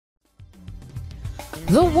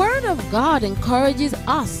The Word of God encourages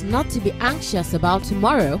us not to be anxious about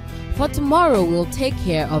tomorrow, for tomorrow will take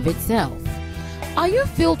care of itself. Are you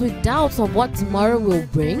filled with doubts of what tomorrow will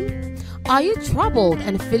bring? Are you troubled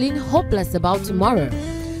and feeling hopeless about tomorrow?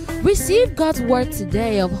 Receive God's word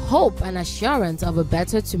today of hope and assurance of a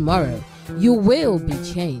better tomorrow. You will be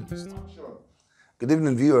changed. Good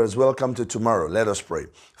evening, viewers. Welcome to Tomorrow. Let us pray.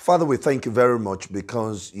 Father, we thank you very much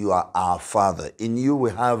because you are our Father. In you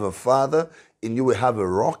we have a Father. In you we have a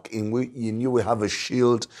rock. In you we have a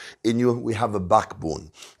shield. In you we have a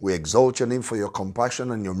backbone. We exalt your name for your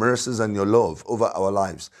compassion and your mercies and your love over our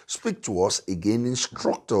lives. Speak to us again,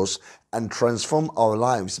 instruct us, and transform our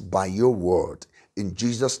lives by your word. In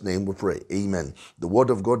Jesus' name we pray. Amen. The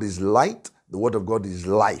word of God is light. The word of God is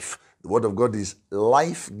life. The word of God is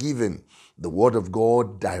life-giving. The word of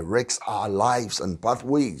God directs our lives and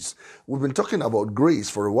pathways. We've been talking about grace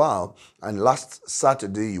for a while, and last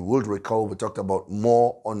Saturday, you will recall, we talked about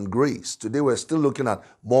more on grace. Today, we're still looking at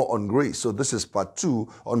more on grace. So this is part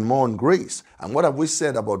 2 on more on grace. And what have we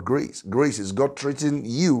said about grace? Grace is God treating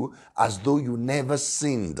you as though you never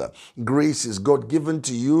sinned. Grace is God given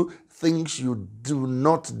to you things you do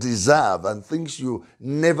not deserve and things you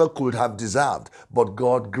never could have deserved. But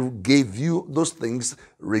God gave you those things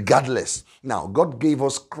regardless. Now, God gave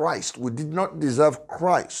us Christ. We did not deserve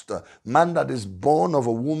Christ. Man that is born of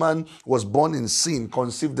a woman was born in sin,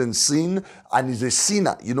 conceived in sin, and is a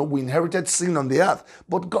sinner. You know, we inherited sin on the earth.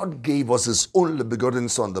 But God gave us his only begotten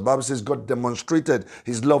Son. The Bible says God demonstrated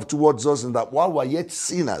his love towards us in that while we're yet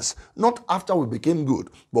sinners, not after we became good,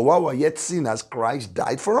 but while we're yet sinners, Christ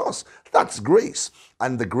died for us. That's grace.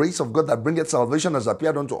 And the grace of God that bringeth salvation has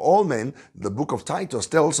appeared unto all men, the book of Titus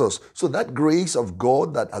tells us. So that grace of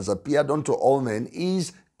God that has appeared unto all men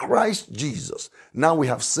is Christ Jesus. Now we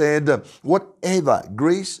have said, whatever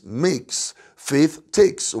grace makes, faith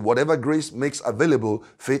takes. Whatever grace makes available,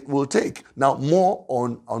 faith will take. Now, more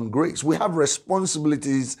on grace. We have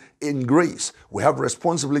responsibilities in grace. We have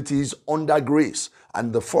responsibilities under grace.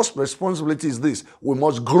 And the first responsibility is this: we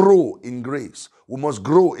must grow in grace. We must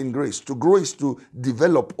grow in grace. To grow is to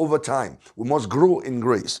develop over time. We must grow in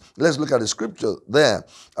grace. Let's look at the scripture there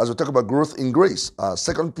as we talk about growth in grace.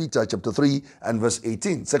 2 Peter chapter 3 and verse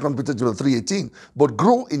 18. 2 Peter chapter 3, 18. But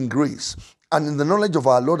grow in grace and in the knowledge of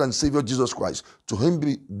our Lord and Savior Jesus Christ. To him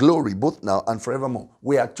be glory both now and forevermore.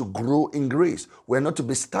 We are to grow in grace. We are not to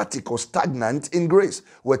be static or stagnant in grace.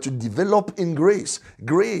 We are to develop in grace.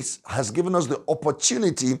 Grace has given us the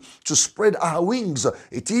opportunity to spread our wings.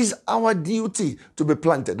 It is our duty to be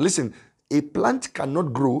planted. Listen, a plant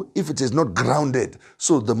cannot grow if it is not grounded.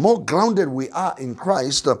 So the more grounded we are in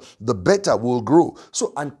Christ, the better we'll grow.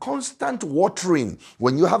 So, and constant watering.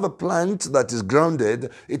 When you have a plant that is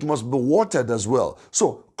grounded, it must be watered as well.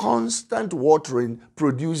 So constant watering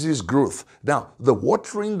produces growth. Now, the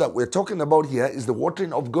watering that we're talking about here is the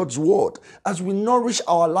watering of God's word. As we nourish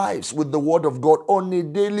our lives with the word of God on a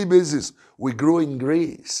daily basis, we grow in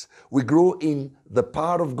grace. We grow in the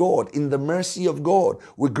power of God, in the mercy of God.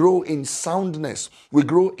 We grow in soundness. We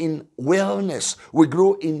grow in wellness. We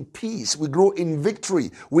grow in peace. We grow in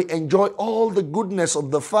victory. We enjoy all the goodness of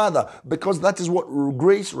the Father because that is what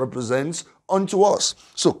grace represents unto us.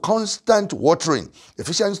 So constant watering.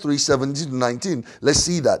 Ephesians 3, 17 to 19. Let's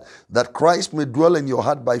see that Christ may dwell in your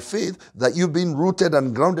heart by faith, that you've been rooted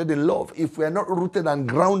and grounded in love. If we are not rooted and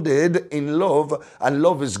grounded in love, and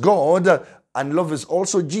love is God, and love is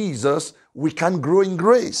also Jesus, we can grow in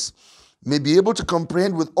grace. May be able to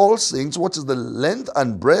comprehend with all saints what is the length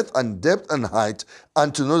and breadth and depth and height,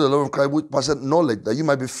 and to know the love of Christ with perfect knowledge, that you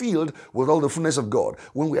might be filled with all the fullness of God.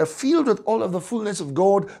 When we are filled with all of the fullness of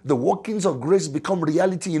God, the workings of grace become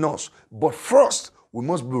reality in us. But first, we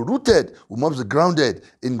must be rooted, we must be grounded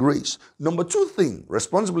in grace. Number 2 thing,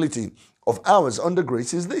 responsibility of ours under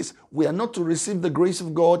grace is this: we are not to receive the grace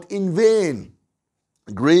of God in vain.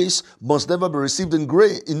 Grace must never be received in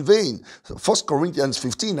vain. 1 Corinthians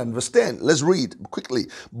 15 and verse 10. Let's read quickly.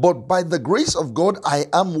 But by the grace of God, I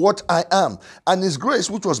am what I am. And his grace,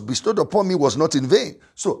 which was bestowed upon me, was not in vain.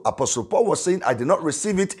 So Apostle Paul was saying, I did not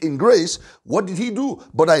receive it in grace. What did he do?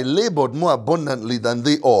 But I labored more abundantly than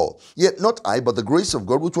they all. Yet not I, but the grace of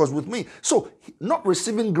God, which was with me. So not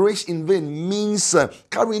receiving grace in vain means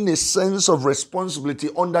carrying a sense of responsibility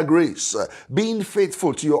under grace. Being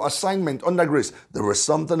faithful to your assignment under grace. There is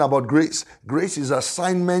something about grace. Grace is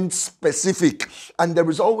assignment specific, and there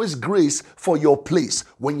is always grace for your place.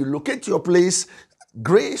 When you locate your place,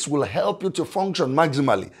 grace will help you to function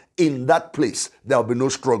maximally in that place. There will be no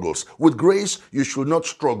struggles. With grace, you should not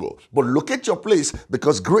struggle. But locate your place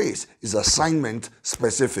because grace is assignment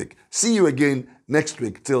specific. See you again next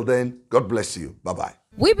week. Till then, God bless you. Bye-bye.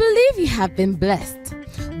 We believe you have been blessed.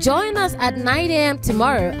 Join us at 9 a.m.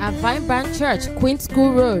 tomorrow at Vine Branch Church, Queen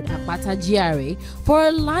School Road, Apata GRA, for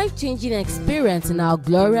a life-changing experience in our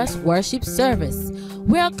glorious worship service.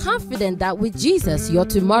 We are confident that with Jesus, your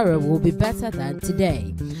tomorrow will be better than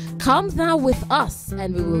today. Come down with us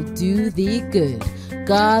and we will do thee good.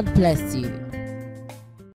 God bless you.